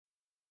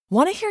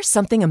Want to hear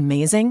something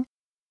amazing?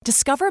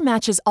 Discover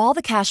matches all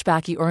the cash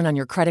back you earn on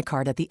your credit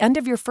card at the end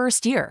of your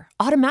first year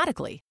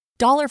automatically,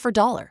 dollar for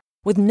dollar,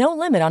 with no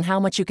limit on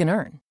how much you can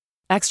earn.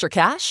 Extra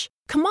cash?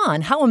 Come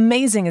on, how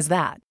amazing is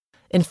that?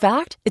 In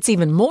fact, it's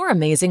even more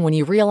amazing when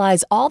you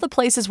realize all the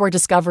places where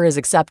Discover is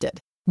accepted.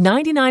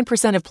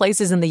 99% of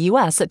places in the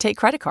U.S. that take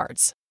credit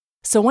cards.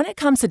 So when it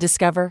comes to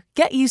Discover,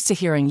 get used to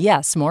hearing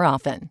yes more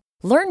often.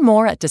 Learn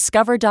more at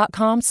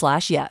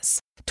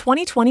discover.com/yes.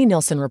 2020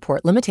 Nielsen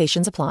Report.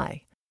 Limitations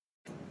apply.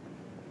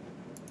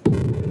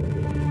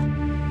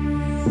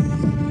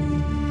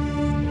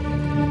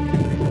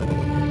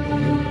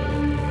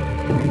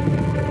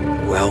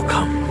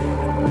 Welcome,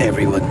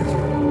 everyone.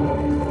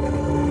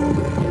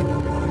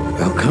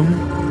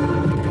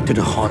 Welcome to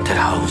the haunted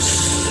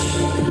house.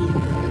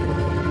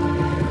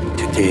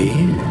 Today,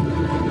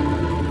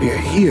 we are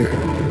here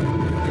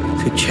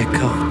to check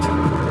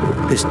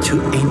out these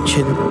two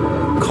ancient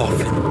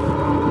coffins.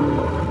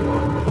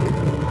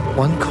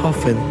 One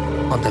coffin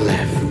on the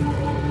left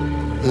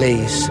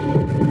lays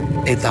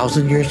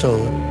 1,000 years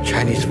old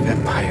Chinese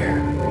vampire.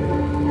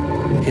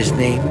 His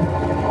name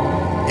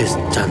is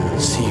Zhen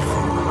Sifu.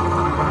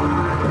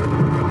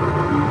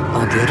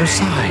 On the other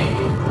side,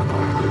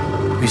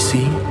 we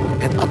see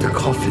another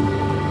coffin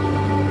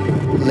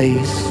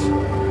lays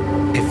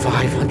a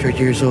 500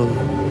 years old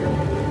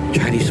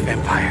Chinese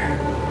vampire.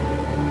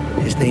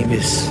 His name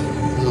is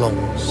Long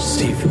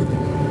Sifu.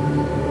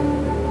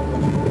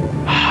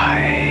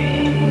 Hi,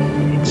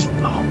 it's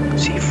Long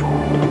Sifu.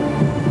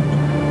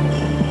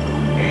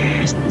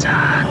 It's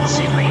Zhan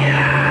Sifu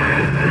here.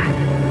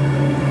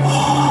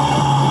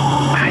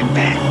 I'm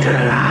back to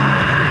life.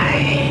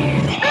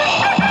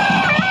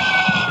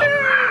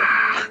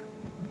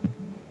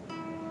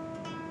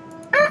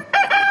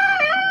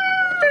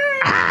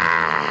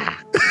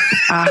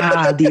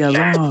 The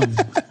alarm.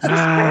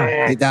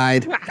 They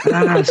died.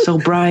 So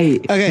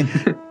bright. Okay.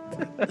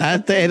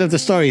 That's the end of the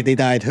story. They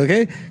died.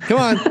 Okay? Come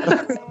on.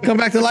 Come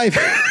back to life.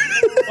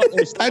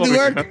 Time to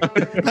work.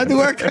 Time to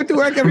work. Time to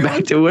work, everyone.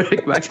 Back to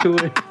work. Back to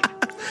work.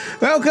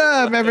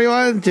 Welcome,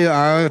 everyone, to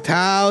our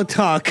Tao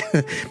Talk.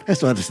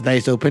 That's what a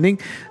nice opening.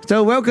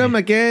 So, welcome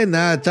again,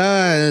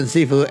 Zhan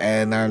Sifu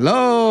and our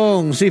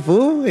Long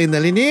Sifu in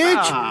the lineage.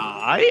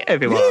 Hi,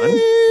 everyone.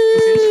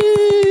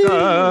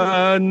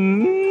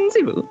 Zhan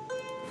Sifu.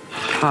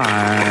 Hi,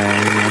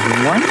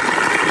 everyone.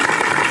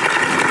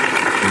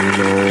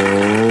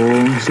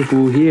 Long Sifu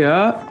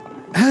here.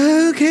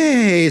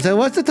 Okay, so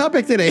what's the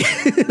topic today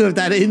with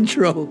that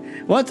intro?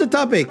 What's the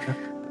topic?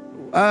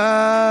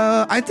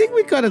 I think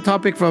we got a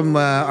topic from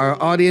our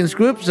audience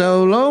group.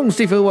 So, Long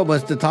Sifu, what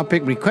was the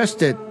topic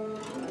requested?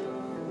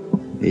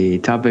 The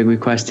topic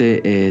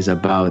requested is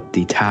about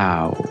the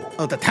Tao.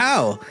 Oh, the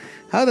Tao.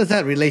 How does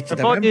that relate to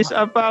the vampire? It's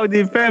about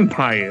the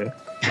vampire.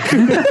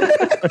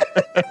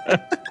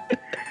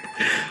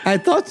 I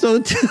thought so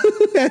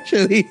too,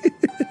 actually.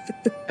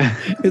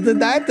 Isn't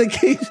that the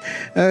case?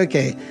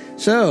 Okay,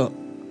 so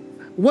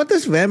what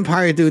does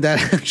vampire do that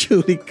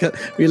actually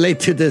relate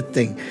to this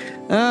thing?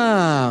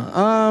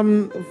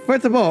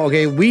 First of all,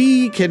 okay,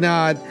 we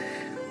cannot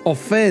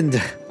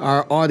offend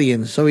our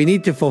audience, so we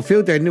need to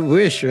fulfill their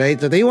wish, right?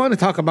 So they want to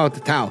talk about the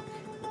Tao.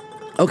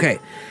 Okay,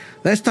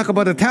 let's talk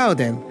about the Tao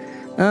then.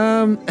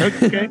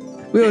 Okay.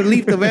 We'll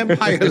leave the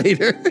vampire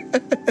later.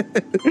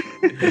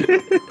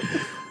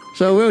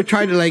 So we'll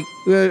try to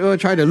we'll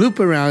try to loop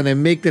around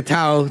and make the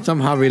Tao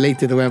somehow relate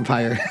to the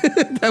vampire.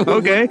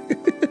 Okay.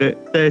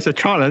 There's a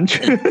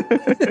challenge.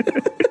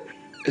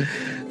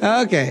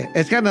 Okay,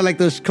 it's kind of like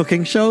those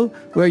cooking show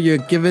where you're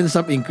given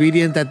some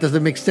ingredient that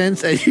doesn't make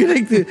sense and you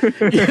have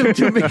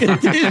to make a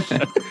dish.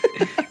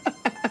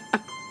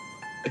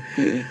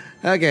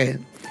 Okay,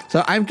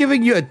 so I'm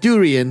giving you a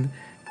durian,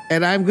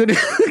 and I'm going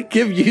to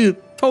give you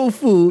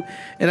tofu,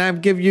 and I'm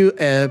giving you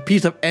a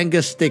piece of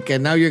Angus steak,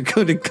 and now you're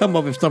going to come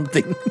up with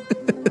something.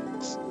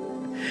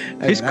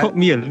 Please cook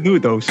me a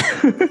noodles.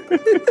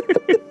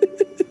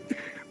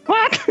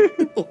 What?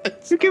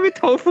 You give me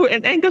tofu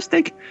and Angus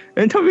steak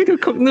and tell me to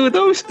cook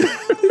noodles?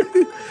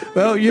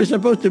 Well, you're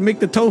supposed to make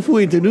the tofu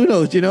into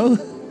noodles, you know?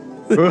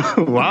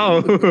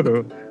 Wow.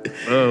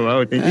 Oh,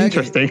 wow.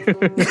 Interesting.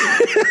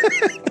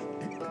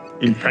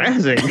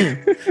 Impressive.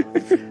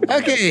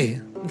 Okay,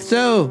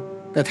 so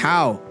the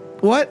Tao.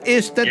 What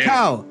is the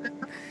Tao?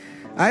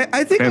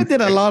 I think I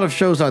did a lot of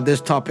shows on this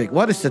topic.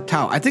 What is the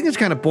Tao? I think it's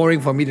kind of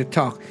boring for me to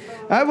talk.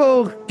 I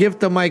will give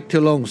the mic to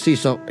Long Si.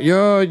 So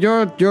your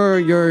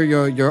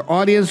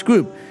audience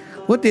group,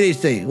 what did they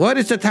say? What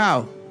is the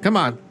Tao? Come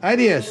on,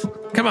 ideas.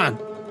 Come on.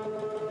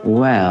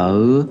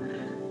 Well,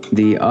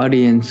 the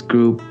audience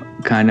group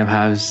kind of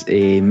has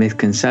a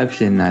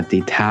misconception that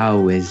the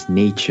Tao is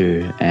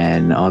nature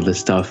and all the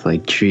stuff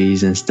like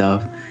trees and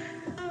stuff,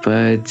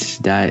 but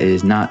that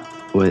is not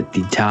what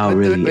the Tao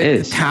really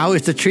is. The Tao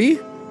is the tree?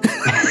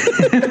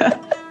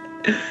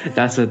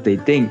 That's what they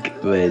think,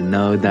 but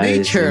no, that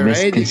nature,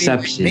 is a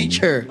misconception.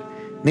 Right?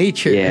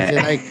 Nature. Yeah.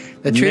 Like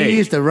the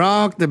trees, the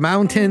rock, the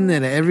mountain,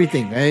 and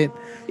everything, right?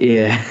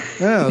 Yeah.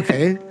 Oh,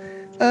 okay.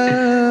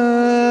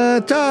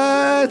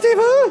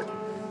 Sifu,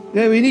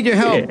 Yeah, we need your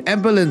help. Yeah.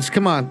 Ambulance,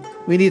 come on.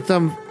 We need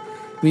some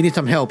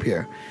help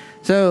here.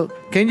 So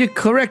can you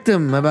correct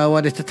them about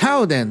what is the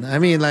Tao then? I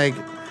mean, like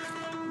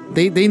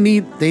they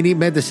need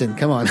medicine.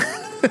 Come on.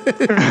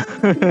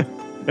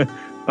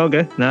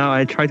 Okay, now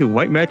I try to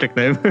white magic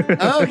them.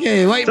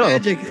 Okay, white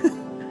magic.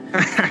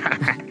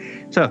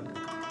 So,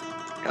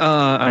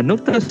 I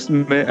noticed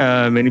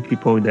many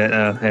people that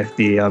have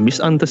the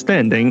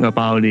misunderstanding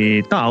about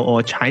the Tao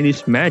or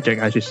Chinese magic,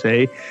 I should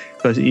say,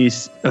 because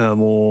it's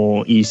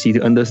more easy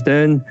to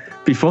understand.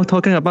 Before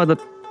talking about the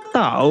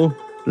Tao,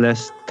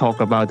 let's talk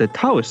about the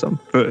Taoism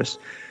first.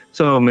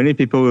 So many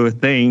people will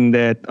think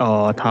that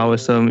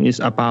Taoism is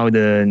about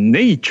the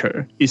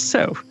nature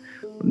itself,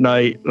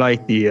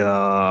 like the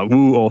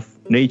rule of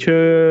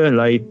nature,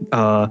 like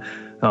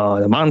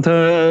the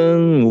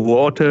mountain,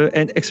 water,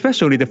 and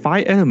especially the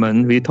fire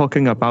element. We're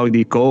talking about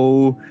the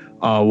gold,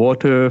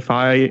 water,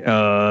 fire,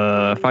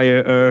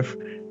 earth,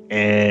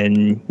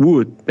 and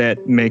wood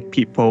that make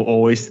people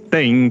always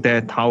think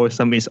that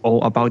Taoism is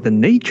all about the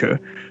nature,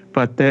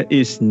 but that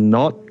is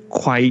not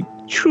quite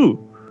true.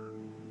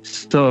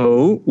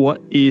 So,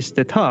 what is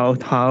the Tao?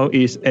 Tao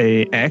is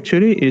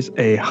actually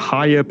a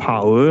higher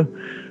power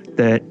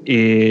that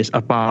is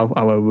above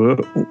our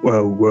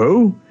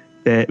world.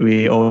 That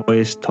we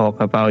always talk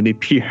about the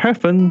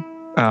pre-heaven,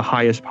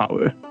 highest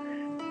power.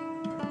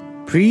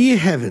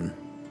 Pre-heaven.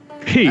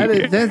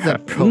 That's a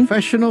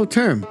professional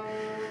term.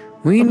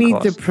 We need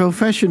the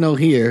professional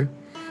here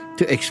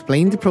to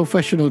explain the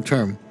professional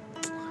term.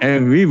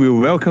 And we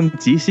will welcome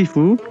GC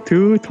Fu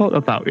to talk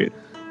about it.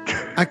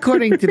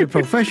 According to the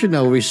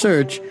professional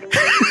research,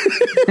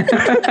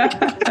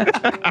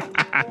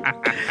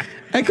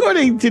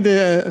 according to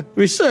the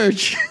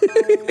research,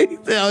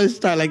 they always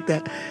start like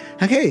that.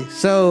 Okay,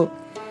 so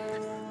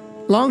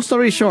long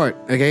story short,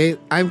 okay,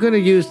 I'm going to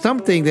use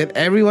something that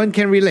everyone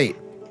can relate.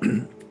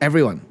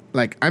 Everyone.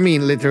 Like, I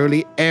mean,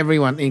 literally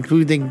everyone,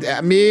 including the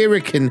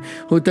American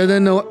who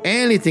doesn't know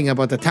anything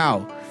about the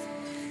Tao.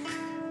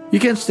 You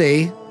can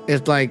say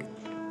it's like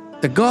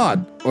the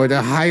God or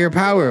the higher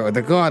power or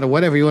the God or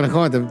whatever you want to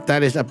call them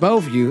that is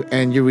above you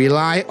and you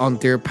rely on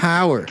their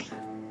power.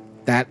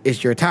 That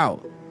is your Tao.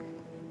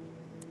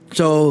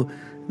 So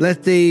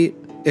let's say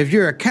if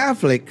you're a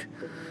Catholic,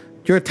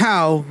 your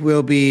Tao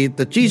will be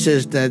the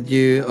Jesus that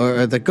you,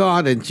 or the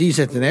God and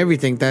Jesus and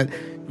everything that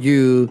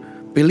you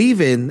believe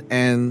in,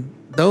 and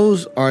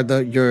those are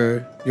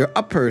your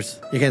uppers,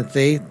 you can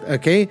say,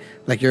 okay,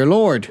 like your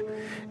Lord,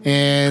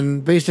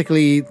 and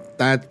basically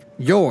that's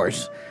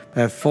yours.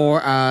 But for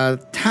a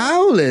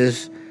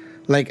Taoist,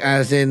 like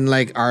as in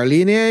like our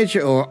lineage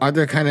or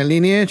other kind of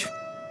lineage,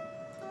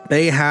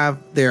 they have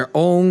their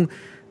own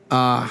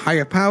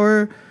higher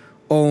power,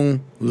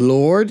 own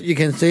Lord, you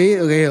can say,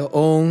 okay,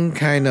 own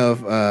kind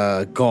of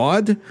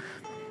God.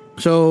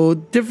 So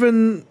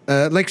different,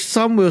 like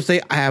some will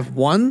say I have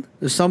one,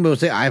 some will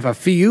say I have a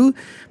few,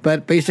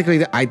 but basically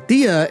the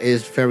idea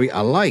is very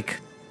alike.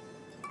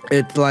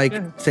 It's like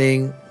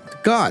saying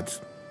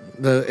gods.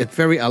 It's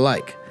very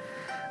alike.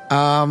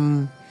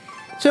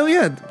 So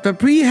yeah, the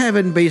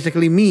pre-heaven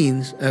basically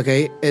means,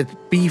 okay, it's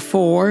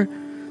before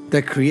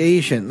the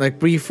creation, like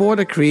before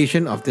the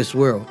creation of this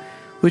world,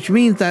 which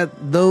means that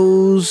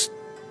those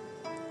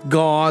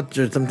gods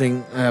or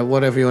something,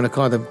 whatever you want to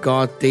call them,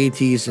 gods,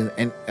 deities,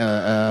 and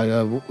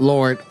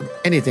Lord,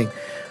 anything,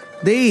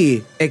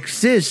 they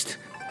exist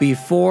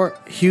before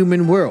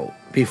human world,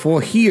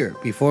 before here,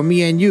 before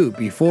me and you,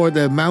 before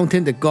the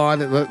mountain, the God,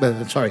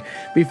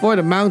 before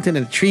the mountain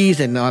and trees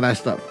and all that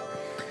stuff.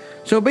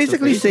 So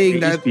basically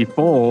saying that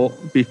before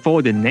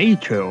the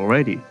nature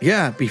already.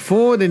 Yeah,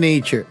 before the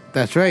nature.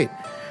 That's right.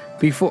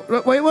 Before,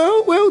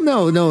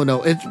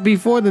 no. It's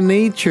before the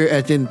nature,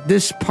 as in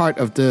this part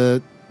of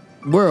the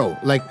world,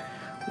 like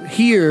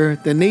here,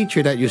 the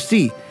nature that you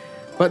see.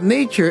 But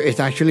nature is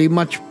actually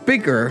much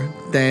bigger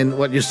than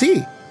what you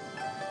see.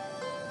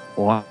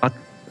 What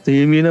do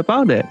you mean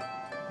about that?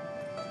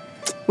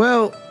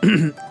 Well,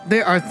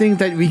 there are things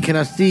that we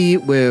cannot see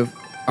with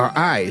our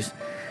eyes.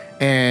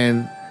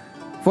 And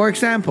for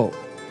example,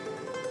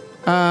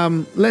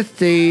 let's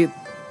say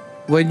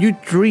when you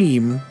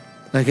dream,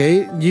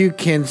 okay, you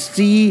can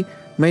see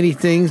many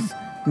things,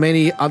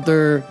 many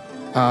other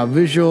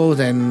visuals,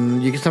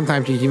 and you can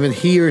sometimes even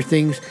hear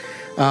things.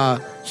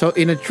 So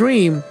in a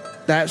dream,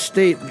 that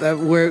state, that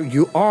where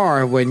you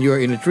are when you're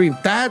in a dream,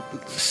 that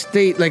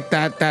state, like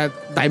that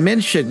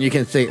dimension, you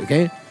can say,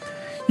 okay,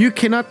 you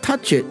cannot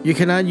touch it. You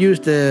cannot use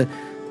the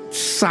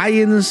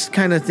science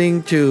kind of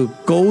thing to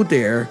go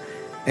there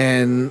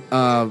and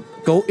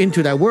go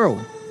into that world,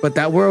 but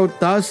that world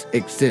does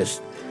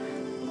exist.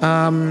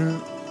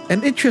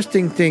 An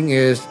interesting thing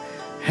is,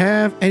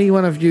 have any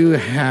one of you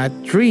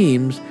had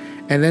dreams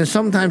and then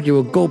sometimes you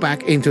will go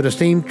back into the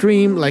same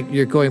dream, like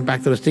you're going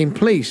back to the same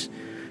place?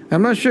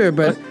 I'm not sure,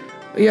 but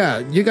yeah,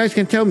 you guys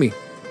can tell me.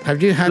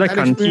 Have you had like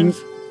that experience?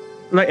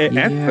 Like an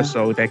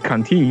episode that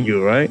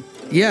continue, right?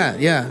 Yeah.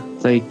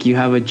 It's like you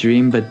have a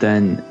dream, but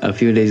then a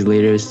few days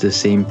later it's the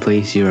same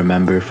place you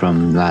remember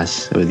from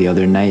last or the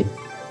other night,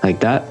 like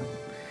that.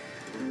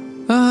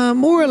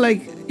 More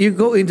like you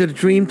go into the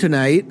dream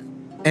tonight,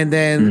 and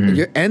then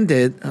you end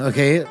it,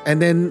 okay,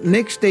 and then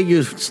next day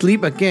you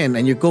sleep again,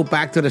 and you go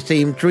back to the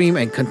same dream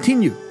and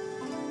continue.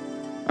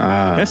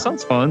 That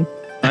sounds fun.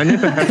 I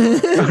never have.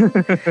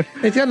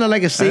 It's kind of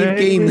like a save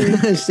game,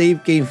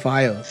 save game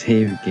file.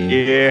 Save game.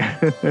 Yeah.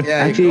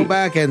 Yeah, Actually, you go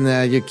back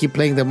and you keep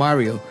playing the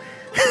Mario.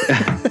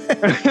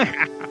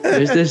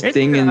 There's this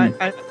thing in. I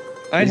There's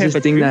have this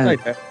a thing dream that-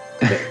 like that.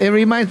 It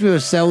reminds me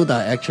of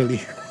Zelda,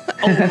 actually.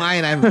 Oh,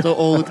 mine, I'm so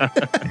old.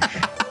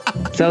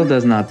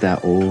 Zelda's not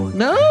that old.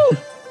 No?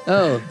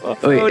 Oh,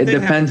 Wait, it they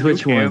have depends a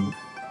which new one. game.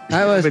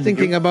 I was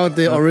thinking about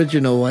the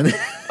original one.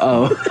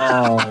 Oh,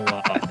 Oh,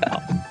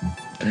 wow.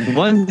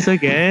 Once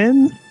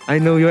again, I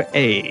know your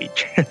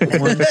age.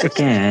 once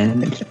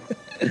again.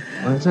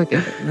 Once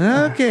again.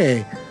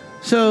 Okay.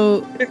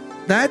 So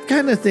that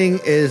kind of thing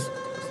is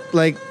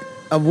like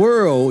a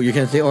world, you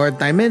can say, or a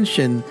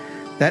dimension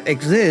that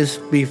exists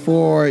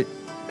before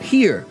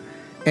here.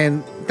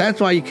 And that's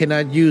why you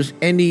cannot use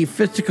any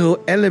physical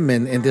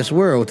element in this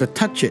world to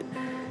touch it.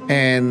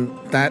 And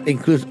that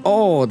includes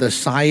all the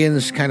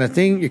science kind of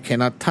thing. You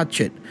cannot touch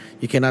it.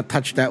 You cannot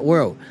touch that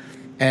world.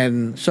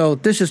 And so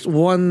this is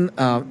one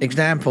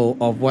example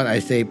of what I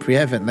say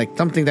pre-heaven, like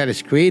something that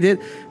is created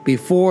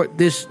before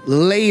this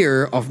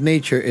layer of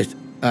nature is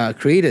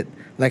created.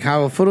 Like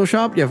how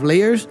Photoshop, you have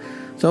layers.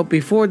 So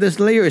before this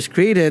layer is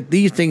created,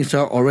 these things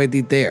are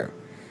already there.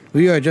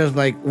 We are just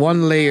like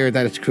one layer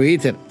that is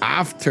created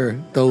after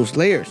those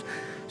layers.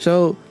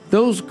 So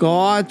those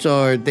gods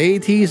or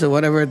deities or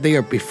whatever, they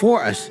are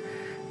before us.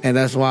 And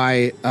that's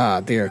why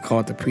they are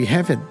called the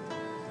pre-heaven.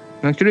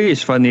 Actually,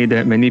 it's funny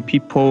that many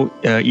people,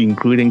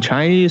 including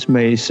Chinese,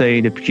 may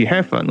say the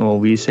pre-heaven, or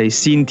we say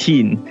先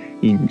天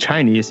in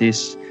Chinese,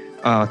 is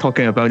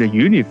talking about the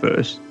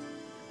universe.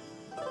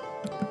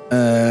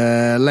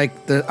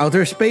 Like the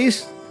outer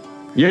space.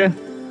 Yeah.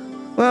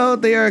 Well,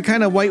 they are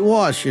kind of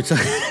whitewashed. It's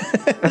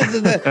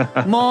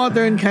the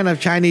modern kind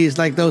of Chinese,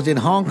 like those in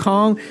Hong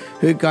Kong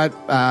who got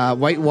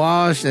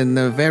whitewashed and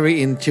they're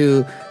very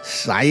into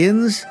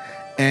science.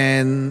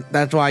 And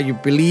that's why you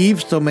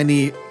believe so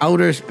many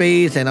outer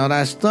space and all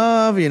that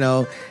stuff, you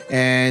know,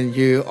 and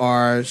you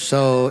are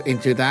so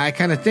into that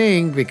kind of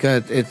thing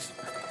because it's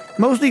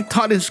mostly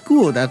taught in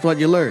school. That's what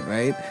you learn,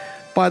 right?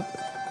 But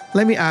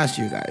let me ask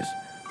you guys,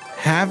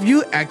 have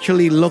you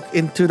actually looked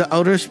into the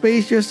outer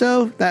space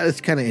yourself? That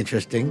is kind of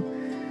interesting.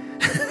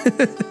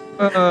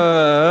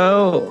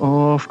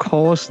 Of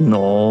course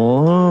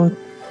not.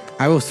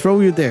 I will throw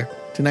you there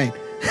tonight.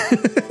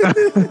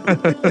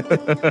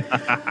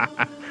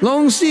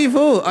 Long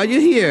Sifu, are you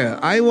here?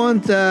 I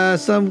want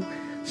some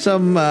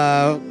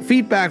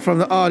feedback from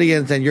the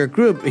audience and your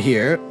group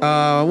here.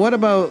 What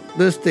about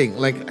this thing?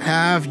 Like,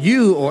 have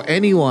you or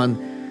anyone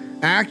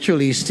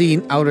actually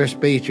seen outer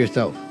space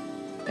yourself?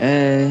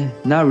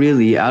 Not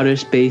really. Outer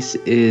space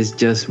is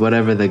just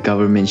whatever the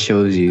government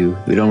shows you.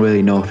 We don't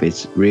really know if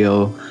it's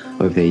real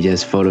or if they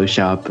just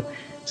Photoshop.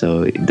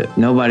 So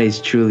nobody's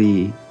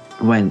truly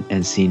went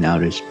and seen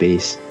outer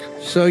space.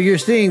 So you're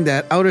saying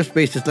that outer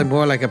space is like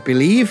more like a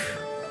belief?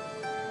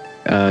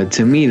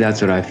 To me, that's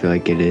what I feel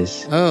like it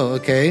is. Oh,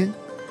 okay.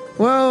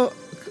 Well,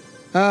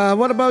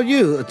 what about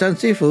you, Chan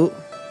Sifu?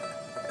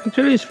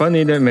 Actually, it's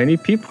funny that many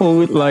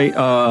people like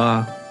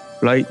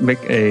make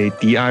a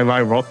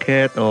DIY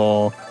rocket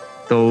or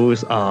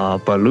those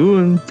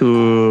balloon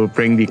to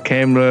bring the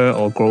camera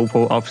or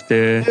GoPro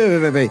upstairs.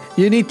 Wait.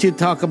 You need to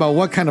talk about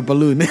what kind of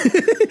balloon.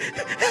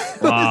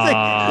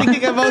 Like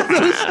thinking about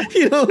those,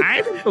 you know.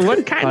 I don't know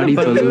what kind Party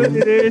of balloon balloon.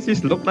 it is.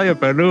 It looks like a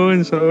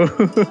balloon, so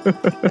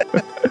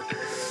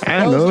I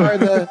don't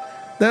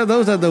know.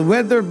 Those are the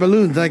weather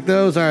balloons. Like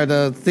those are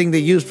the thing they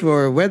use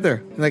for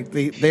weather. Like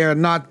they are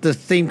not the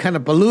same kind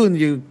of balloon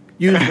you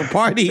use for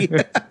party.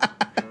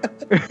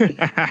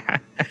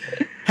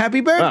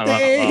 Happy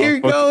birthday! wow. Here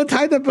you go.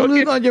 Tie the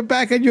balloon on your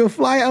back and you'll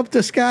fly up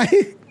the sky.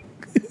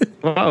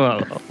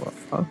 Wow.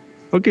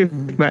 Forgive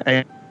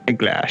my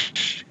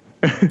eyeglass.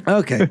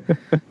 Okay.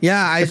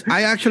 Yeah,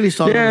 I actually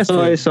saw. Yeah, those so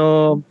too. I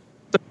saw.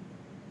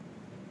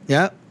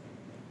 Yeah.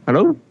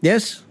 Hello.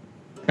 Yes.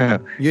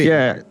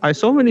 Yeah, I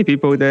saw many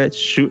people that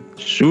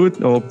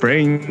shoot or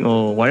bring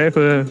or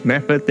whatever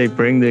method they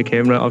bring the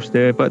camera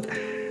upstairs, but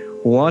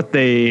what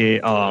they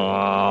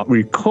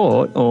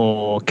record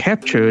or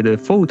capture the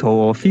photo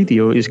or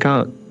video is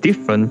kind of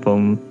different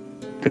from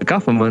the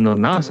government or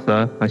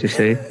NASA, I should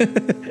say.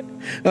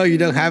 Oh, you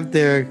don't have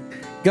their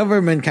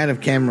government kind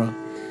of camera.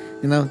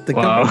 You know, the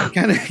government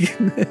kind of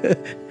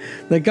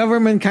the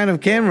government kind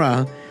of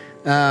camera.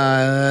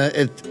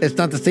 It's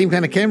not the same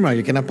kind of camera.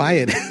 You cannot buy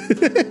it.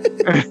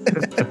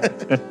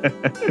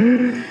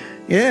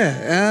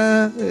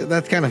 Yeah,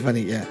 that's kind of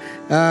funny.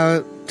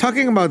 Yeah.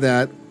 Talking about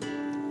that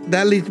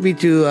leads me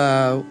to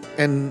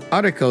an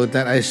article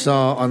that I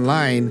saw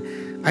online.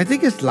 I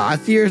think it's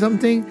last year or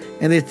something,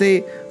 and they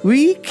say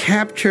we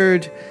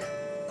captured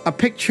a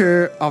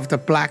picture of the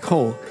black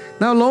hole.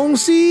 Now, Long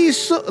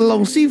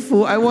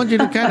Sifu, I want you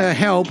to kind of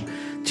help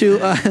to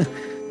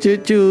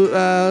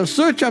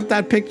search up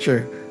that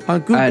picture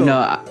on Google.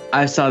 No,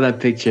 I saw that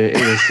picture. It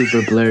was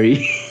super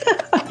blurry.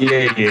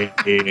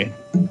 Yeah.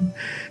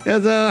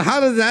 So how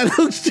does that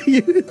look to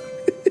you?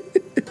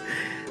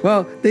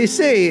 Well, they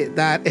say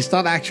that it's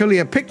not actually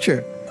a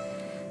picture.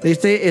 They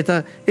say it's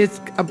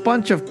a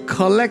bunch of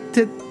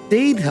collected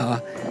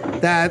data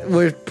that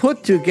were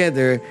put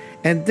together,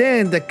 and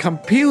then the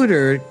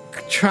computer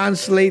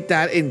translate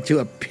that into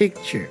a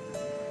picture.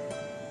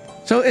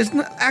 So it's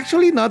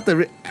actually not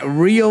the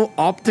real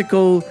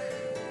optical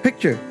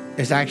picture.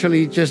 It's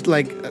actually just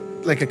like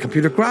a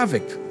computer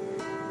graphic.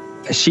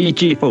 A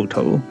CG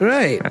photo.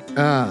 Right.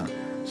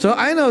 So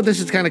I know this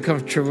is kind of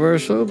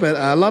controversial, but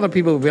a lot of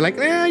people will be like,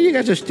 you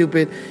guys are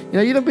stupid.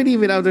 You don't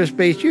believe in outer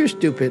space. You're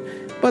stupid.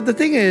 But the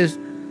thing is,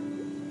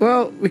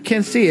 well, we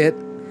can't see it.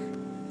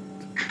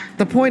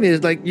 The point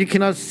is, like, you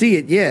cannot see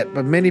it yet,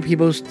 but many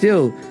people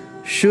still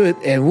should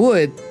and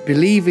would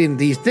believe in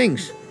these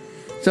things.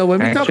 So when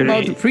we talk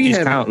about the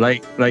pre-heaven... It's kind of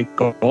like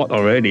God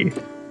already.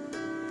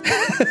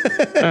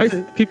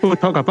 Right? People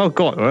talk about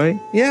God, right?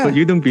 Yeah. But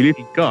you don't believe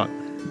in God.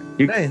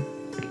 Right.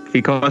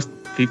 Because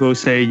people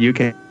say you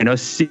cannot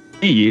see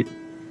it.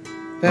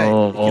 Right.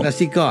 Or You cannot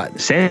see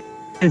God.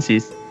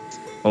 Senses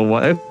or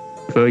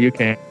whatever, you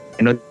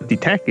cannot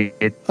detect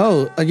it.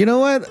 Oh, you know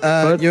what?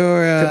 But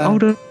your the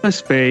outer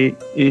space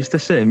is the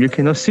same. You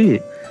cannot see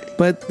it.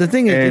 But the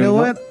thing is, you know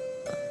what?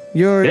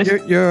 Your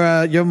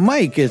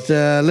mic is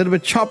a little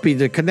bit choppy,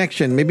 the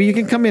connection. Maybe you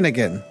can come in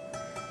again.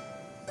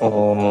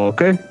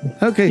 Okay.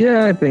 Okay.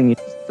 Yeah, I think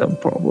it's some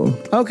problem.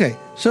 Okay.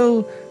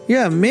 So,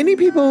 yeah, many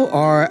people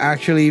are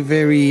actually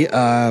very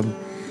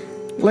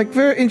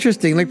very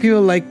interesting. Like,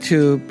 people like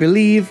to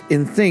believe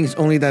in things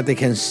only that they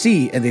can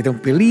see, and they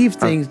don't believe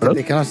things that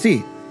they cannot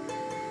see.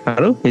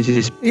 Hello? Is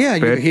this Yeah,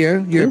 you're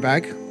here. You're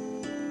back.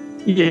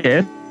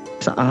 Yes,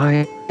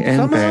 I am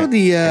Somehow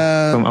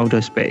back from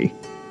outer space.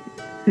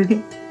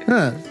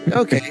 Huh.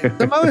 Okay.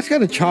 Somehow it's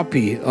kind of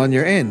choppy on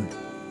your end.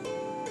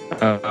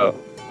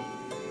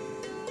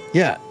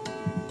 Yeah.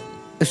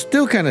 It's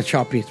still kind of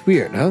choppy. It's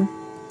weird, huh?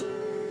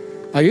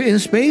 Are you in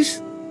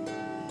space?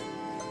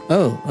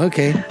 Oh,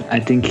 okay. I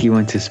think he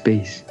went to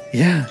space.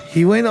 Yeah,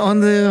 he went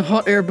on the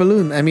hot air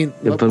balloon. I mean,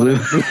 The balloon.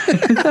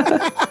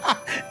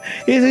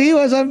 he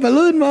was on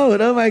balloon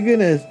mode. Oh my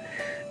goodness.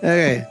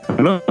 Okay.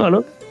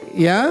 Hello?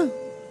 Yeah?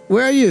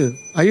 Where are you?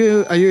 Are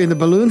you in the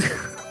balloon?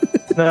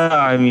 No,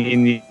 I'm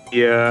in the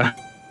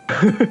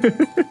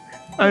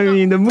I'm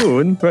in the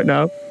moon right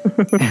now.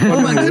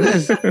 Oh my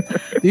goodness. Do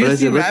you What does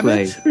see it look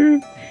rabbits?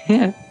 like?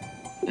 Yeah.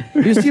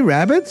 Do you see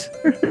rabbits?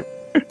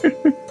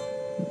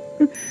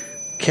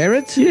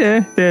 Carrots?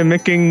 Yeah, they're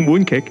making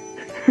mooncake.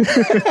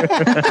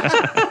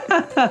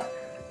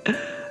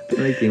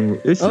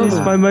 Is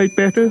my mic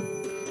better?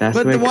 That's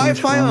But where the it comes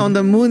Wi-Fi from. on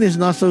the moon is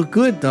not so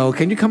good, though.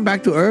 Can you come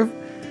back to Earth?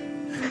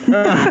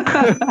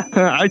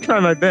 I try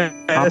my best.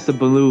 Pop the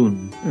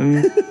balloon.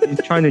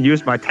 He's trying to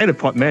use my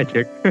teleport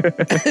magic.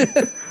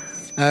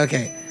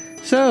 Okay.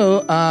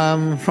 So,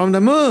 from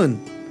the moon.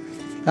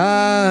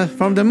 Tan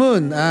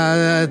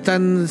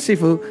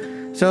Sifu.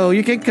 So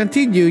you can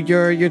continue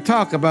your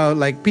talk about,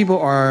 like, people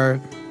are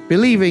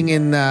believing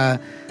in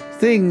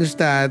things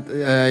that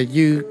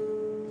you,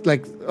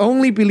 like,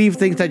 only believe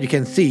things that you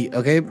can see.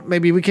 Okay,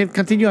 maybe we can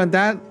continue on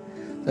that.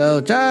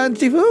 So, Tan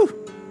Sifu.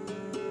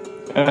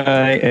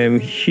 I am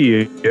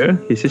here.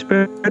 Is this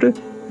better?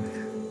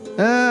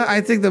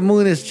 I think the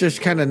moon is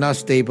just kind of not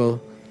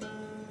stable.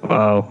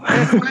 Wow.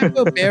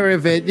 We'll bear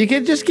with it. You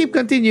can just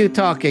continue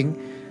talking.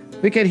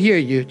 We can hear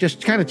you.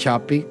 Just kind of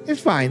choppy.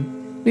 It's fine.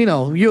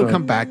 You'll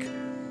come back.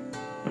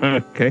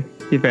 Okay,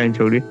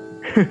 eventually.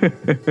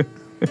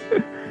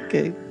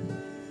 Okay.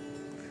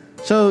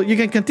 So you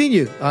can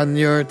continue on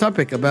your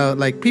topic about,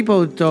 like,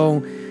 people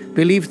don't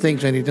believe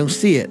things when they don't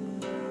see it.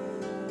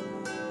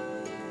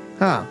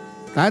 Huh.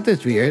 That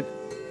is weird.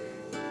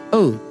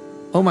 Oh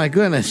my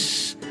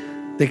goodness.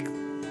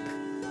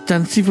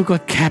 Jan Sifu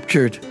got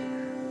captured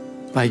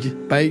by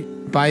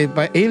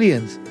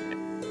aliens.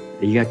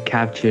 He got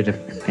captured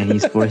and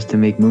he's forced to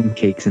make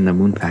mooncakes in the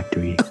moon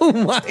factory. Oh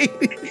my.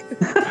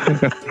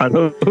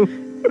 Hello?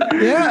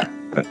 Yeah.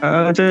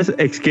 I just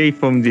escaped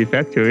from the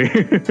factory.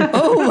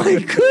 Oh my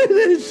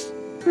goodness.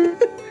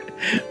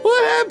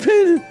 What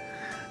happened?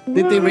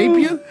 Did they rape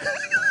you?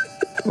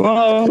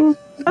 Wow.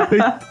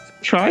 They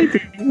tried to.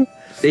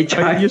 They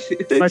tried.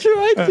 They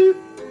tried to.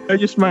 I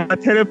used my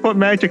teleport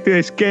magic to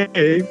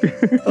escape.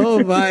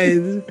 Oh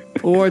my.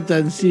 Poor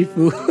Jan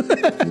Sifu.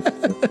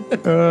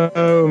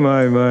 Oh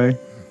my.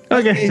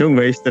 Okay, don't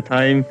waste the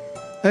time.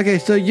 Okay,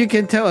 so you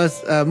can tell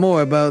us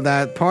more about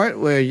that part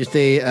where you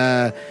say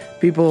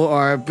people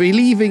are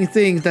believing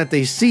things that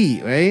they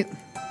see, right?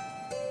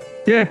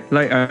 Yeah,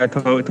 like I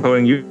told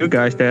you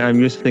guys that I'm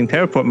using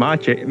teleport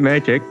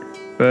magic,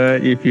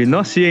 but if you're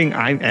not seeing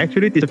I'm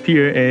actually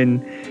disappear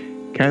and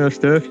kind of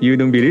stuff, you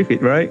don't believe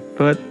it, right?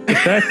 But the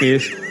fact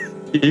is,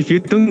 if you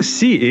don't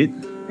see it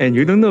and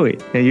you don't know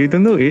it,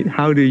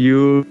 how do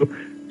you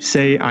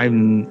say I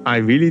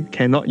really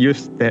cannot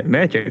use that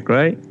magic,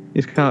 right?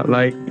 It's kind of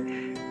like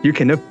you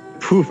cannot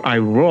prove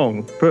I'm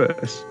wrong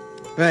first.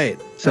 Right.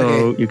 So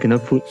okay. you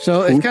cannot prove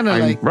So it's kind of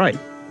I'm like right.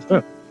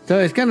 So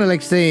it's kind of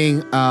like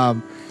saying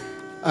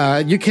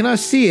You cannot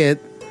see it.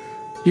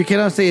 You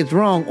cannot say it's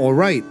wrong or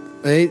right.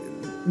 Right?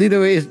 Either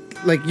way, it's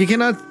like you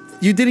cannot.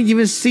 You didn't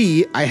even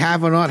see I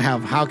have or not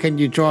have. How can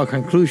you draw a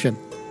conclusion?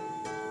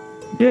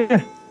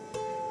 Yeah.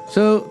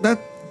 So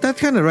that's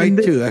kind of right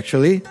too,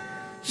 actually.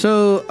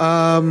 So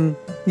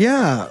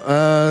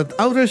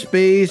outer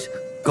space,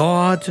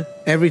 God,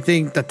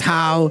 everything, the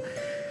Tao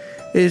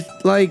is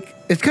like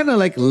it's kind of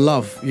like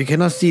love. You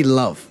cannot see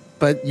love,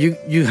 but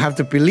you have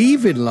to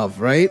believe in love,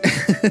 right?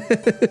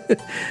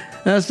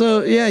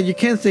 So yeah, you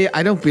can't say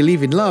I don't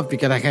believe in love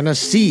because I cannot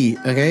see.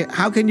 Okay,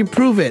 how can you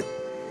prove it?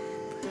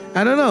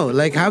 I don't know.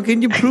 Like, how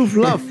can you prove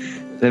love?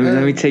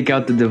 Let me take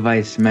out the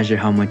device, measure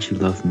how much you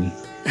love me.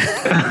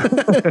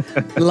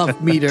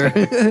 Love meter.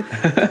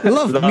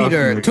 Love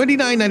meter.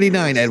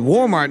 $29.99 at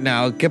Walmart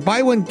now.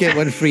 Buy one, get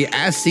one free,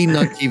 as seen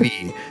on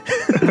TV.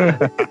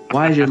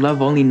 Why is your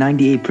love only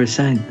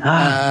 98%?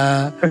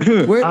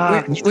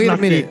 Wait a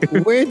minute.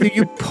 Where do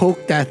you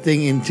poke that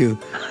thing into?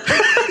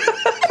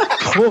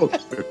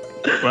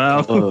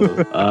 Wow.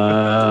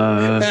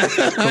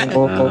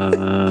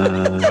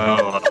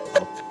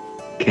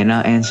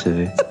 Cannot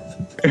answer.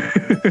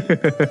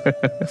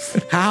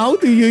 How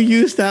do you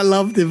use that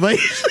love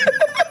device?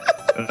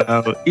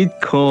 It's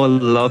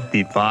called love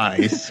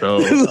device. So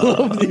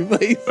Love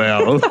device.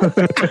 well,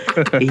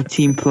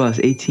 18 plus.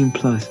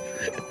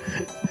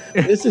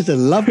 This is a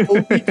love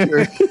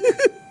meter.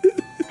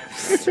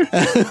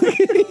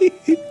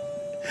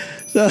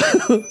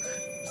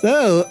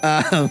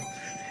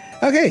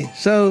 Okay,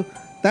 so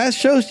that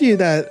shows you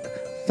that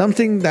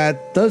something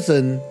that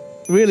doesn't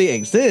really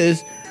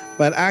exist,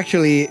 but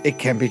actually it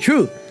can be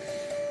true.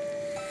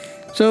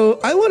 So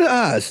I want to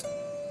ask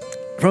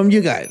from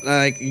you guys,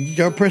 like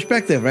your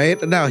perspective,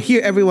 right? Now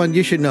here, everyone,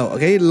 you should know,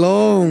 okay?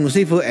 Long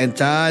Sifu and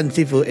Chan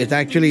Sifu is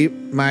actually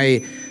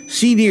my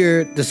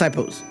senior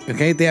disciples,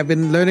 okay? They have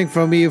been learning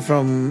from me for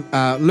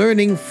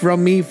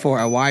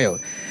a while.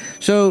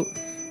 So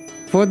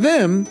for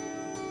them,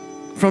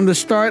 from the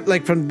start,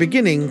 like from the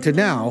beginning to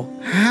now,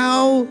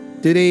 how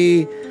do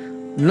they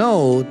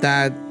know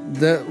that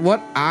what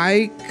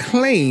I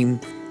claim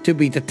to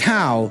be the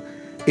Tao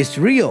is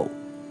real?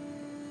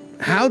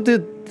 How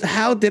did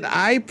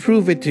I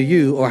prove it to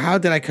you, or how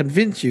did I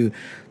convince you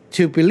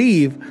to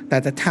believe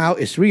that the Tao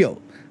is real?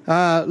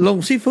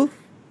 Long Sifu?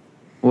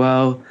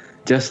 Well,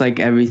 just like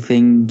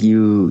everything,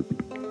 you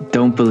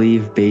don't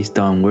believe based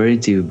on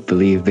words, you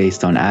believe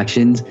based on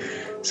actions.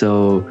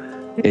 So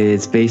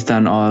it's based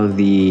on all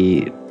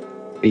the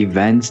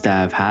events that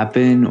have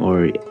happened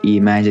or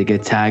magic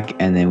attack,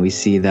 and then we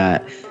see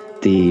that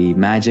the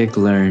magic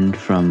learned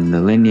from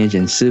the lineage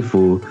and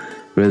Sifu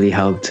really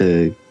helped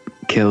to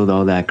kill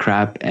all that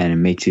crap, and it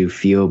makes you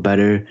feel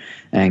better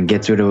and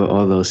gets rid of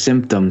all those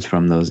symptoms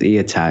from those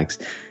attacks.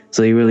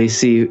 So you really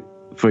see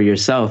for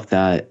yourself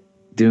that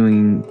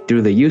through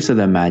the use of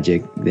the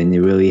magic, then it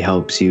really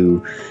helps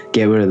you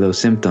get rid of those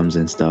symptoms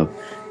and stuff.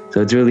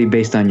 So it's really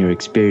based on your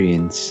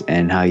experience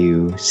and how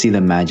you see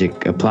the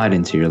magic applied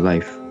into your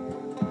life.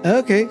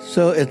 Okay,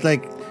 so it's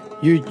like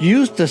you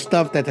use the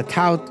stuff that the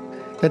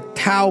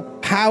Tao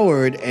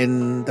powered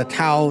and the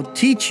Tao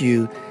teach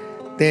you,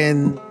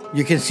 then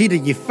you can see the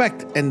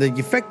effect and the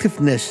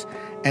effectiveness,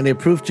 and it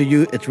proves to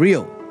you it's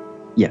real.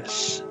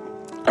 Yes.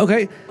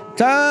 Okay,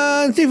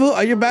 Chan Sifu,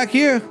 are you back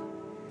here?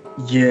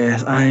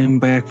 yes, I'm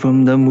back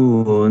from the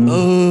moon.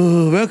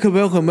 Oh,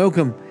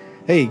 welcome.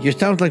 Hey, you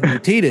sound like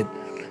mutated.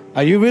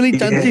 Are you really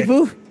Chan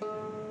Sifu?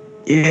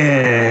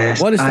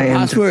 Yes. What is the I am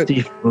password?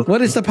 Sifu.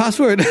 What is the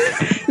password?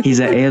 He's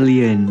an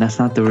alien. That's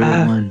not the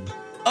real one.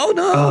 Oh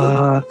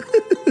no!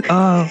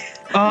 Oh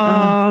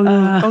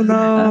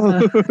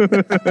no!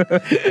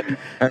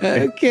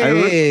 Okay. I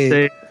would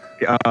say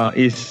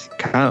it's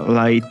kind of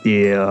like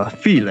the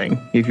feeling,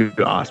 if you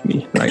ask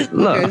me. Like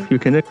love, Okay. you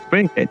can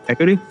explain it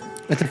actually.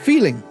 It's a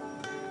feeling.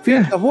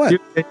 Feeling of what?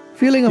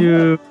 Feeling of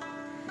You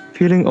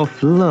feeling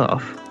of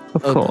love,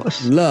 of what?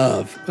 course.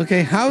 Love.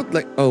 Okay, how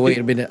like oh wait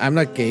a minute, I'm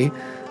not gay.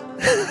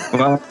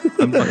 Well,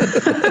 I'm not,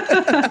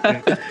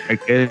 I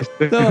guess.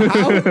 So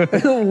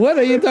how what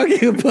are you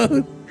talking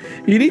about?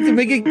 You need to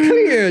make it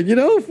clear,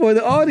 for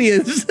the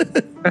audience.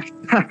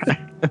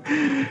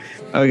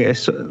 Okay,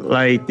 so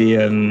like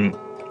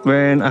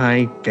when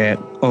I get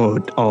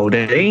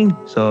older,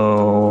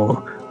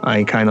 so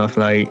I kind of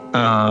like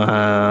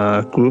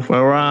goof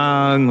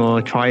around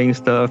or trying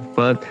stuff,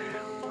 but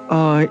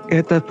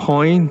at the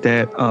point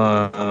that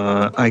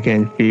I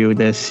can feel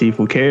the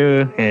Sifu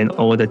care and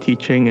all the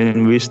teaching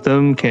and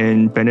wisdom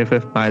can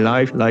benefit my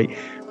life. Like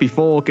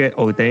before get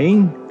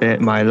ordained,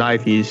 that my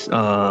life is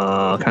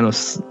kind of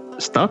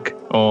stuck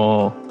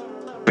or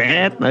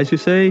bad, I should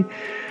say.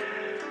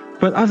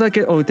 But after I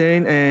get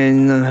ordained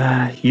and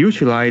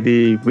utilize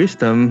the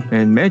wisdom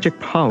and magic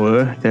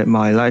power, that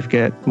my life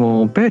get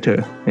more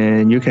better,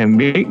 and you can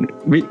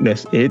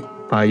witness it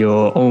by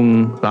your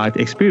own life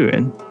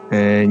experience,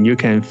 and you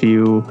can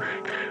feel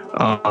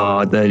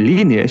the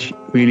lineage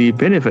really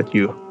benefit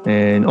you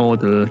and all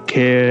the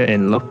care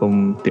and love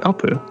from the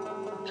upper.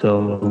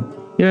 So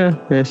yeah,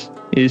 this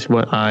is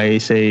what I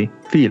say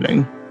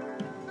feeling.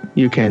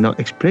 You cannot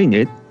explain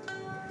it,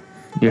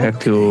 You have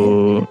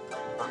to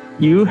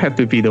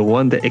be the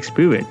one that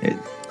experience it.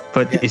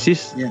 But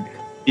is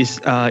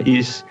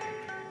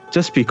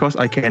just because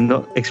I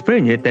cannot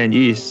explain it, then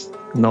it is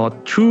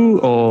not true,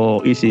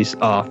 or is this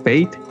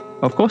fate?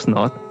 Of course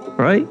not,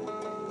 right?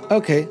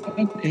 Okay.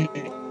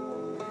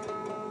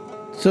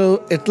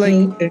 So it's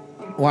like,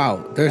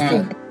 wow, there's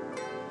an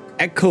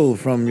echo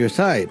from your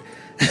side.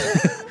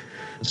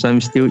 So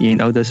I'm still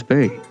in outer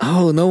space.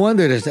 Oh, no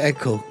wonder there's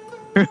echo.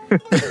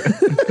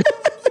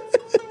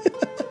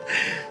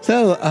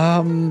 So,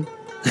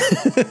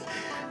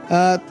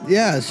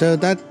 so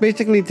that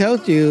basically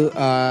tells you,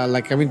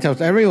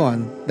 tells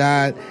everyone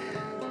that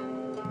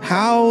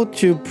how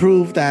to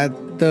prove that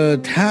the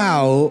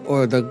Tao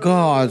or the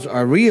gods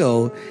are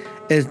real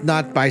is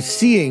not by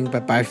seeing,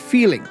 but by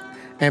feeling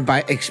and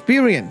by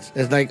experience.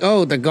 It's like,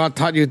 oh, the god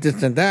taught you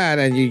this and that,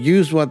 and you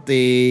use what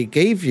they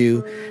gave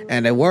you,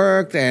 and it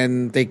worked,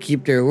 and they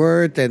keep their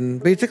word.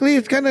 And basically,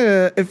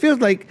 it feels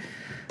like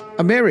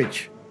a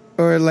marriage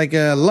or like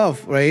a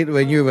love, right?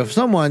 When you're with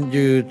someone,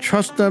 you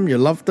trust them, you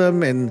love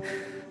them, and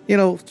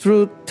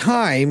through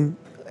time,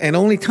 and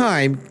only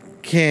time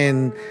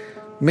can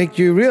make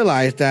you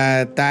realize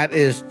that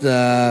is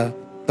the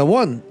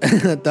one,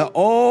 the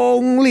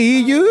only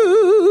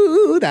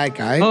you, that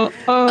guy.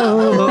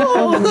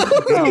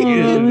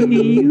 Only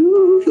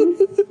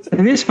you.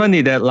 And it's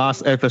funny that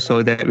last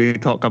episode that we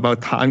talked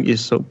about time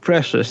is so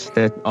precious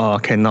that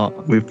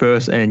cannot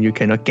reverse and you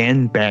cannot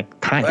gain back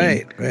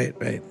time.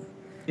 Right.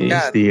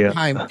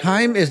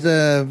 Time is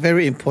a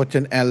very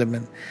important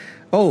element.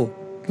 Oh,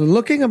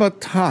 looking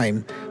about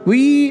time,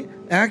 we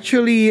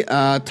actually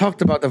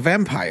talked about the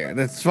vampire.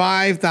 That's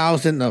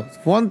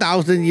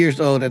 1,000 years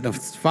old and a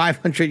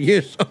 500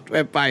 years old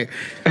vampire.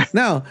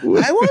 Now,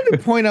 I want to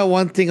point out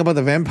one thing about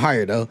the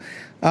vampire, though.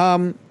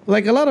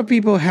 Like a lot of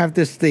people have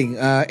this thing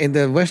in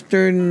the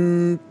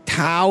Western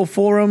Tao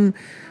forum,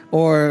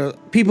 or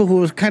people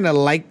who kind of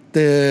like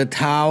the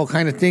Tao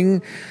kind of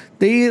thing.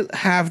 They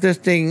have this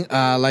thing,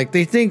 like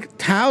they think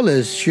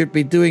Taoists should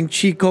be doing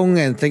Qigong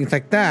and things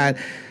like that,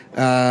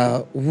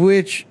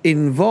 which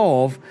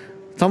involve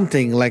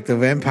something like the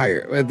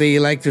vampire, where they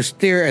like to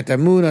stare at the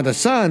moon or the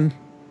sun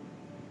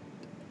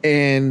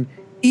and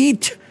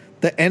eat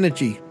the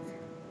energy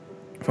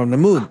from the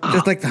moon,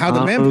 just like how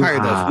the vampire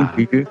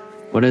does.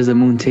 What does the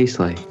moon taste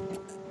like?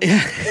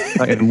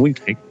 Like a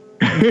mooncake.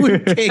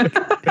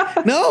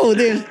 Mooncake. No,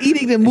 they're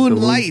eating the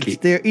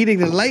moonlight. They're eating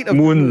the light of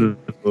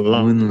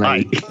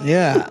moonlight.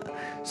 Yeah.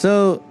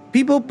 So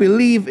people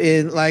believe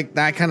in like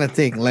that kind of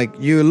thing. Like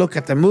you look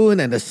at the moon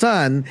and the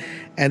sun,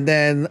 and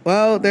then,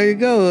 well, there you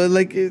go.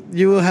 Like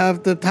you will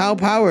have the Tao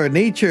power,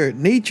 nature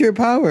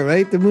power,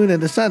 right? The moon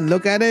and the sun.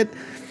 Look at it.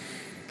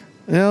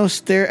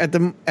 Stare at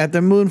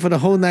the moon for the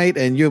whole night,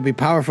 and you'll be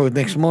powerful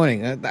next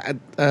morning.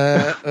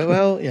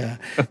 Well, yeah.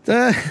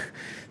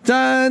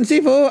 John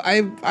Sifu,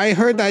 I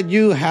heard that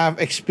you have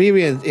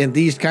experience in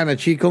these kind of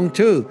Qigong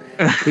too,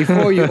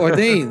 before you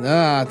ordained.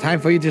 Time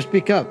for you to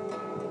speak up.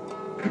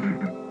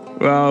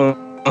 Well,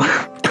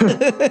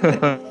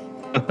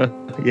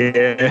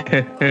 yeah.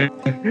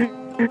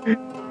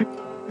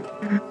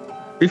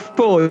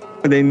 Before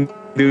they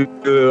do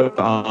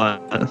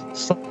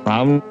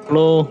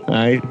Samlo,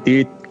 I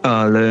did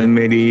learn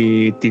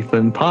many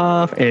different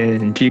paths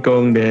and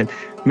Qigong that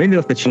many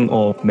of the Qigong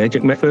or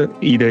magic method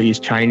either is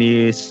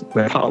Chinese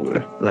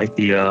power, like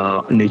the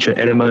nature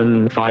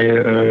element,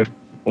 fire, earth,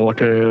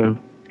 water,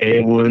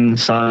 air, wind,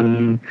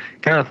 sun,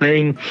 kind of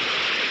thing.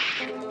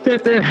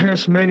 That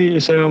has many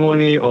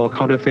ceremony or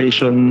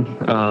cultivation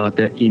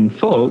that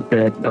involve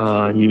that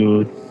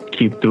you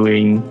keep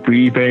doing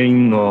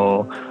breathing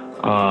or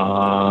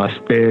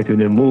stare to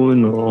the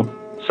moon or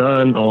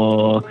sun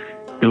or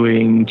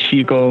doing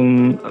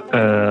qigong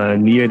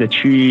near the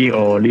tree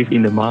or live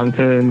in the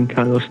mountain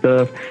kind of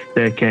stuff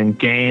that can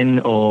gain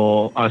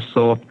or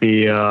absorb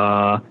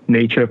the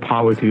nature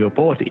power to your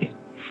body.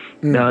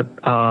 That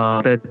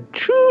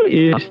true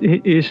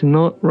is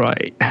not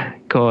right,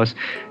 because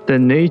the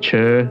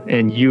nature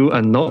and you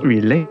are not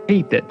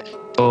related.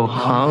 So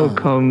how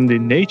come the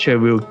nature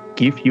will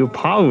give you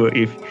power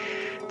if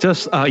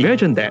just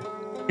imagine that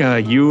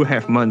you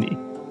have money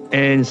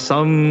and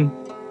some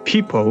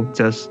people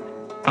just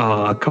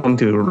come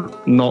to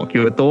knock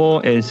your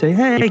door and say,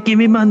 "Hey, give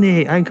me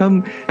money. I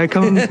come to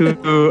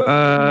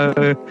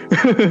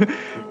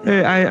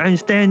hey, I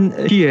stand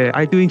here.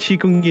 I'm doing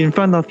qigong in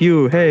front of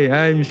you. Hey,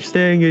 I'm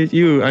staring at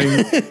you.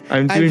 I'm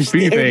doing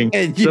breathing.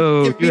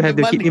 So you have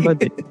to give me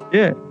money."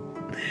 Yeah.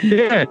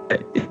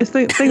 It's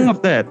the thing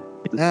of that.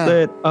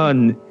 That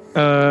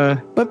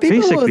but people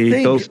basically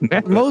think, those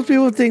methods. most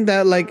people think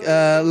that like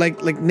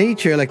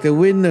nature, like the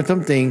wind or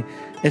something,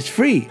 is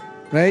free.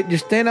 Right? You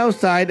stand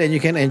outside and you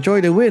can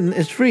enjoy the wind.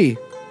 It's free.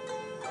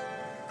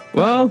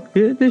 Well,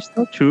 it is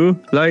not true.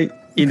 Like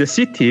in the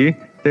city,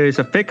 there is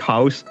a fake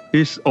house.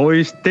 It's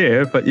always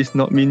there, but it's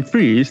not mean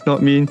free. It's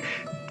not mean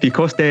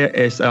because there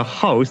is a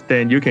house,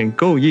 then you can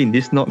go in.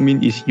 It's not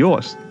mean it's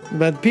yours.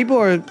 But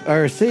people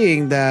are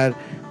saying that,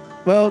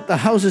 well, the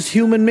house is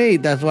human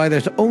made. That's why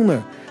there's an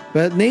owner.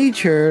 But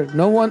nature,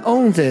 no one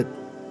owns it.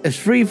 is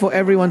free for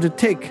everyone to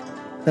take.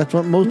 That's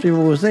what most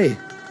people will say.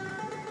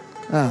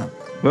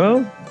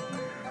 Well,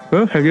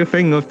 have you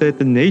think of that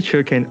the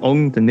nature can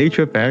own the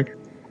nature back,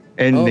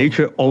 and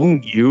nature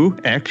own you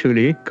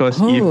actually? Because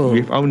if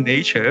without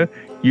nature,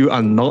 you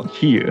are not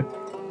here.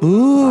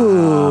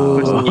 Ooh.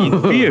 Because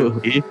in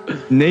theory,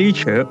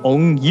 nature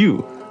own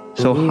you.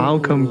 So how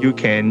come you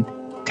can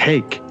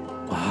take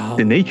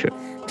the nature?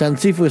 Chan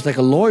Sifu is like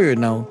a lawyer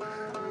now.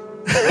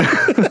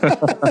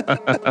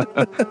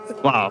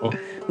 Wow.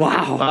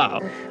 Wow. Wow.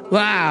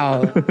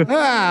 Wow.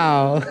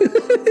 Wow.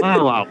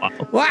 Wow.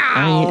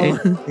 Wow.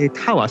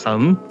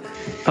 Taoism.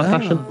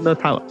 Professional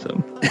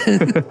Taoism.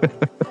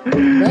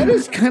 That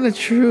is kind of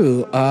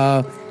true.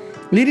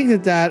 Leading to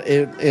that,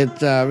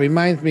 it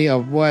reminds me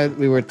of what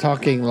we were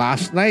talking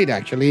last night,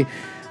 actually,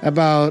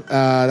 about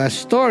that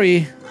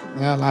story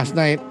last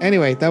night.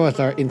 Anyway, that was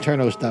our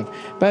internal stuff.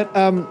 But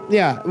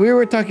we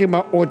were talking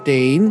about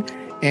ordain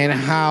and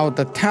how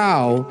the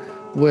Tao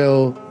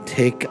will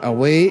take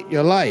away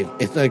your life.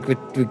 It's like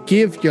to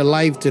give your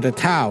life to the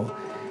Tao.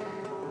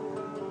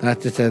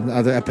 That's just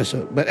another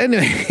episode. But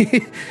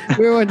anyway,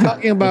 we were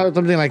talking about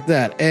something like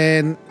that.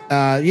 And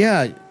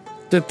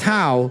the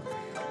Tao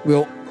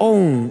will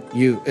own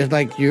you. It's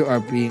like you are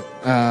being,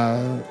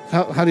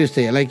 how do you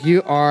say it? Like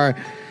you are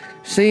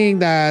saying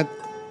that,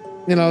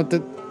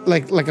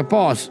 like a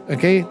boss,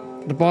 okay?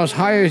 The boss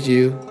hires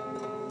you.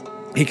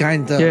 He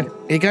kind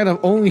of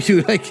owns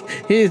you. Like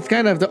he's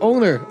kind of the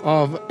owner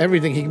of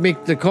everything. He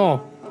makes the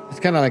call.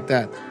 It's kind of like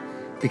that.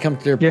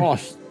 Becomes their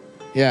boss.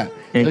 Yeah.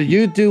 So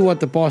you do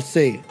what the boss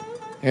say.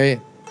 Okay.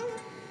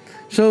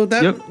 So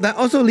that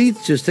also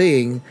leads to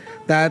saying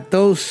that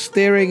those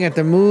staring at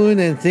the moon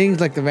and things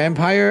like the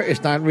vampire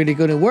is not really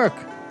going to work.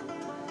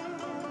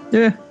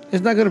 Yeah.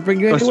 It's not going to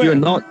bring you anywhere. Because you're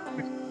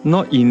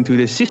not into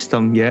the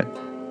system yet.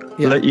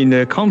 Yeah. Like in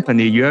the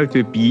company, you have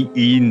to be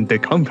in the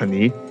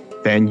company.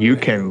 Then you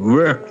can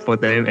work for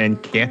them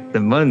and get the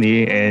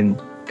money and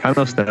kind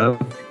of stuff.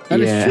 That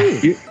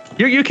is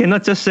true. You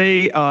cannot just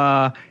say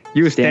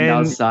you stand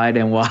outside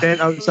and watch.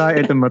 Stand outside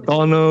at the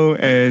McDonald's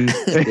and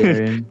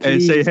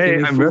say, "Hey,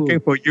 I'm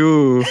working for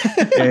you."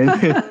 And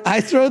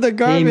I throw the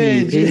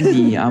garbage. Pay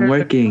me, I'm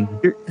working.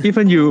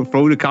 Even you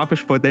throw the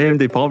garbage for them,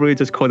 they probably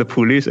just call the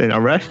police and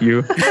arrest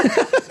you.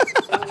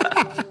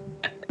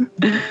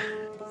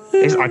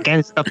 It's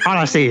against the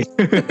policy.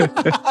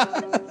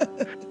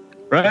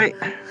 Right?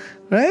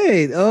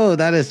 Right. Oh,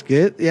 that is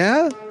good.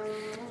 Yeah.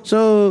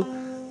 So,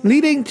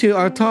 leading to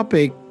our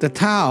topic, the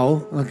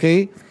Tao,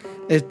 okay,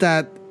 is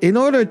that in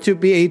order to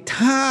be a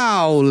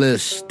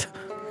Taoist,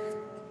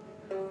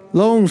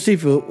 Long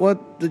Sifu, what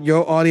did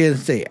your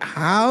audience say?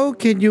 How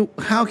can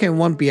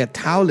one be a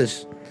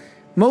Taoist?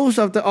 Most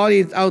of the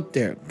audience out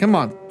there, come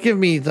on, give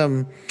me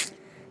some,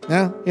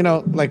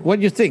 like what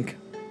you think.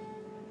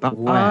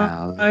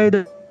 Wow.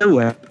 The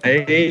way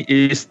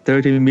it's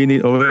 30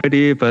 minutes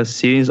already, but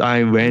since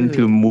I went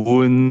to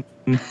moon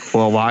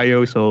for a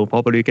while, so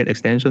probably get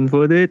extension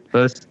for it.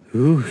 But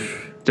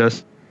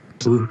just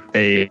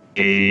a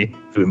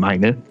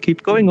reminder.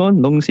 Keep going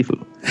on, Long Sifu.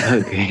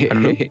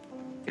 Okay.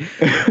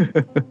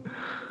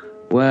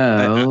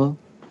 Well,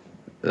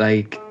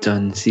 like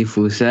John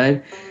Sifu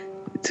said,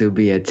 to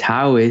be a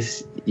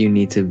Taoist, you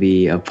need to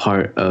be a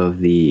part of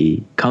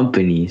the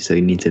company. So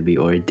you need to be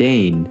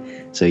ordained.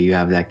 So you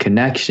have that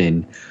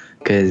connection.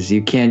 Because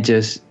you can't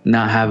just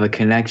not have a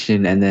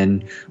connection and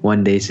then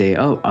one day say,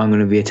 "Oh, I'm going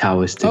to be a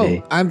Taoist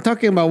today." Oh, I'm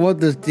talking about what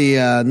does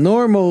the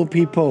normal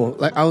people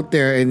like out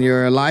there in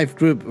your live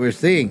group were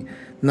saying,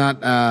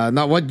 not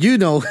what you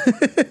know.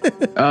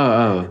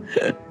 Oh.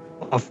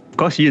 Of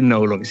course you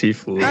know, Long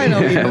Sifu. I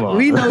know.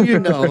 We know you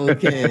know.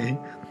 Okay.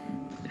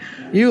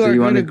 You are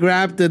going to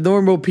grab the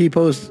normal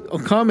people's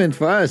comment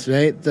for us,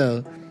 right?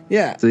 So,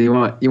 yeah. So you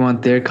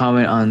want their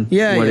comment on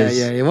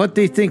what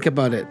they think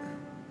about it.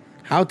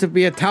 How to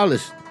be a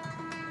Taoist?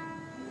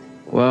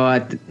 Well,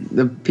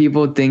 the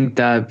people think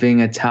that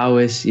being a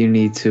Taoist, you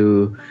need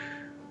to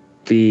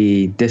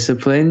be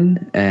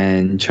disciplined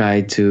and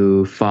try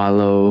to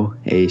follow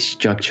a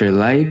structured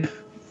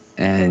life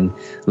and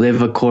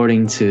live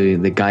according to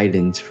the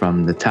guidance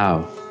from the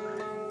Tao.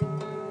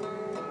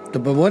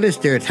 But what is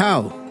their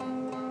Tao?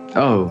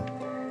 Oh,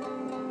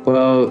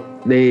 well,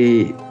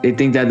 they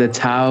think that the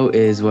Tao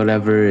is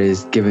whatever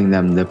is giving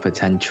them the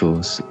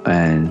potentials,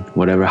 and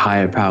whatever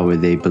higher power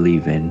they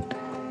believe in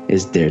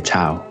is their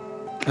Tao.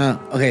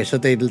 Okay, so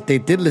they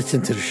did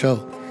listen to the show.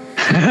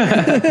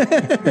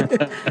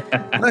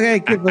 Okay,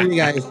 good for you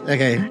guys.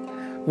 Okay,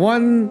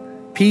 1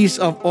 piece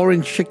of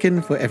orange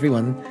chicken for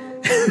everyone.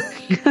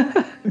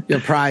 Your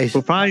prize.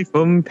 Prize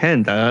from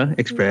Panda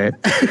Express.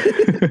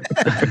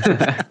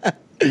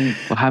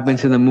 What happened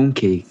to the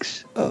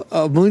mooncakes?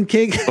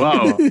 Mooncake?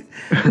 Wow.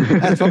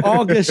 That's for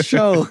August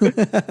show.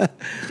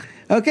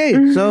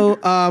 Okay, so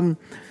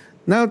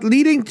now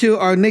leading to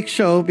our next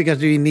show,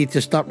 because we need to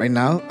stop right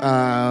now.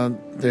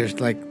 There's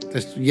like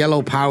this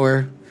yellow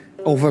power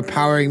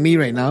overpowering me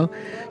right now.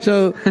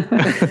 So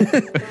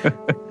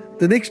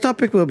the next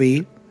topic will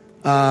be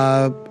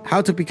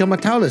how to become a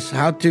Taoist,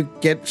 how to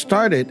get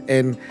started,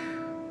 and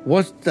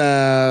what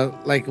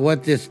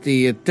is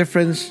the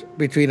difference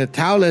between a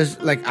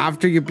Taoist? Like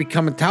after you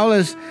become a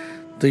Taoist,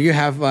 do you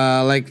have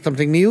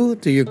something new?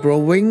 Do you grow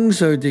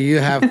wings, or do you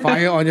have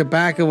fire on your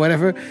back or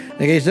whatever?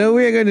 Okay, so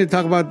we're going to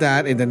talk about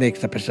that in the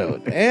next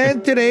episode.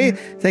 And today,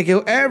 thank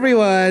you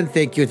everyone.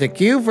 Thank you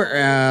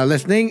for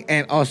listening,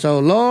 and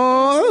also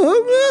long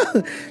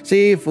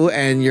Sifu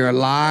and your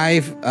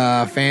live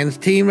fans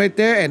team right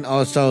there, and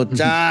also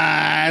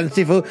John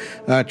Sifu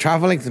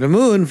traveling to the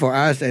moon for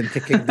us and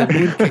taking the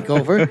moon kick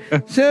over.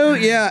 So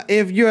yeah,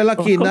 if you're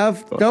lucky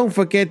enough, don't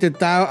forget to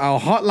dial our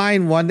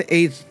hotline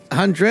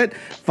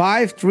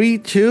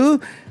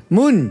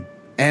 1-800-532-MOON,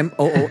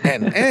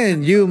 MOON,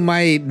 and you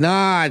might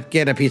not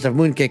get a piece of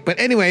mooncake. But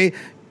anyway,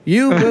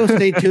 you will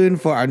stay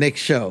tuned for our next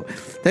show.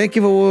 Thank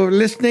you for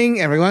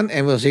listening, everyone,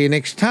 and we'll see you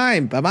next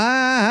time.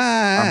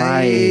 Bye-bye.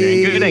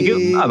 Bye-bye. Thank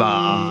you.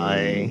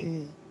 Bye-bye.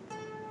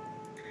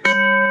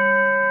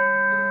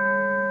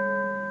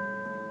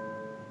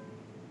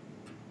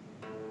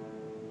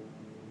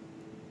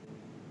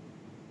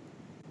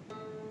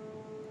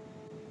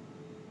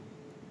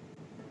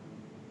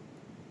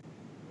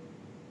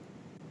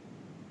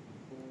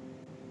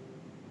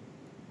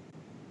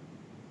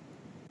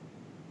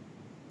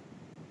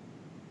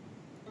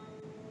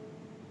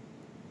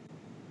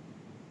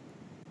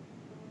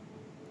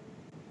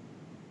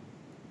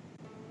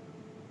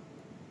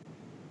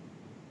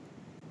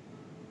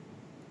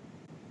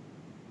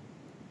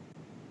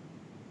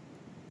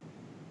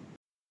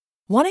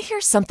 Want to hear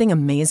something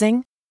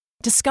amazing?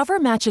 Discover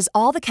matches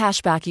all the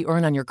cash back you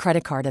earn on your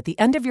credit card at the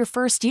end of your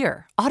first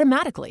year,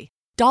 automatically,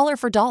 dollar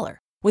for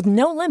dollar, with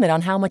no limit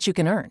on how much you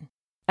can earn.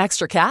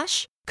 Extra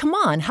cash? Come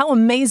on, how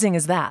amazing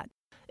is that?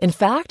 In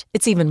fact,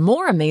 it's even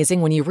more amazing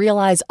when you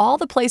realize all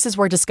the places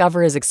where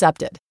Discover is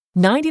accepted.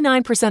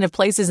 99% of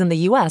places in the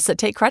U.S. that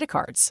take credit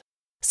cards.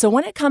 So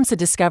when it comes to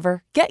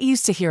Discover, get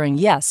used to hearing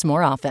yes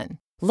more often.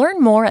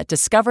 Learn more at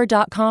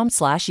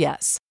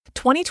discover.com/yes.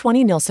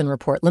 2020 Nielsen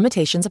Report.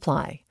 Limitations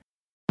apply.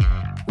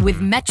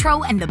 With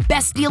Metro and the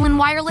best deal in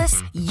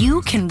wireless,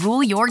 you can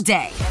rule your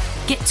day.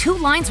 Get 2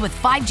 lines with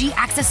 5G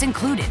access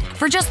included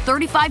for just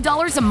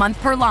 $35 a month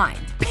per line,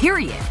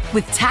 period.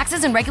 With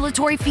taxes and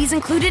regulatory fees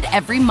included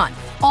every month.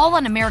 All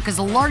on America's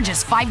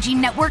largest 5G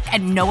network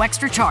at no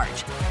extra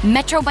charge.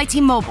 Metro by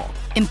T-Mobile,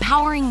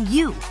 empowering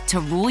you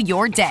to rule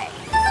your day.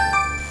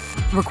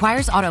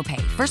 Requires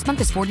autopay. First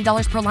month is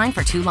 $40 per line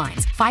for 2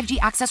 lines. 5G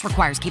access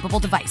requires capable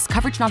device.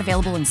 Coverage not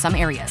available in some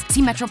areas.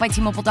 See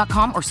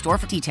metrobytmobile.com or store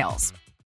for details.